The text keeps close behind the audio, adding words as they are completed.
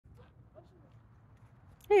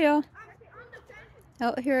Hey y'all,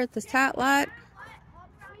 out here at the tot lot,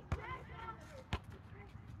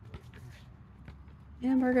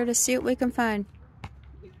 and we're going to see what we can find.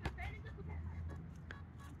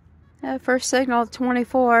 First signal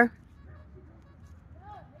 24.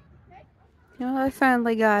 I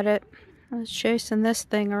finally got it. I was chasing this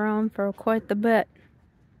thing around for quite the bit.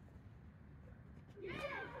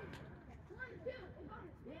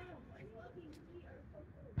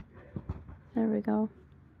 There we go.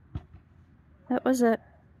 That was it.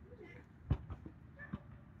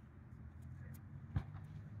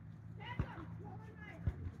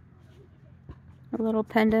 A little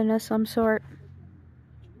pendant of some sort.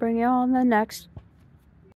 Bring you on the next.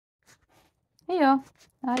 Hey y'all,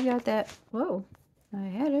 I got that. Whoa, I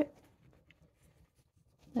had it.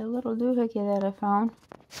 That little doohickey that I found.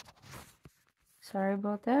 Sorry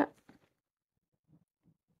about that.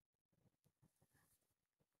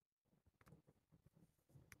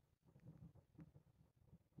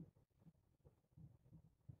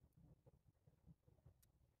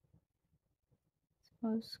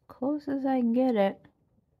 As close as I can get it.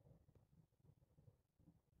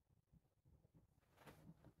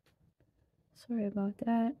 Sorry about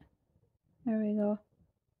that. There we go.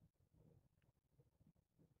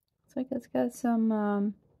 Looks like it's got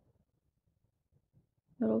some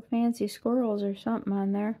little fancy squirrels or something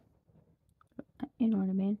on there. You know what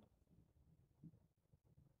I mean.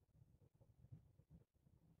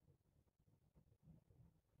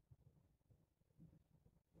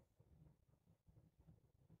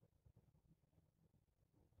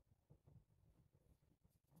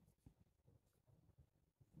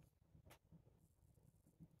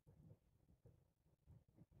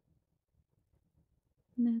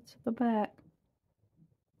 And that's the back.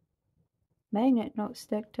 Magnet don't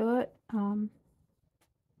stick to it. I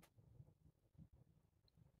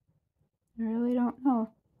really don't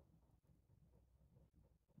know.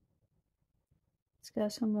 It's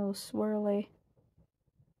got some little swirly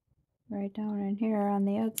right down in here on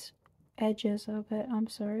the edges of it. I'm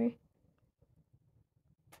sorry.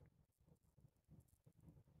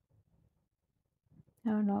 I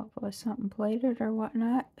don't know if it was something plated or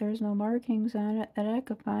whatnot. There's no markings on it that I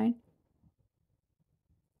could find.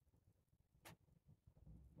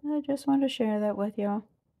 I just wanted to share that with y'all.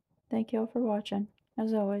 Thank y'all for watching.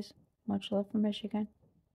 As always, much love from Michigan.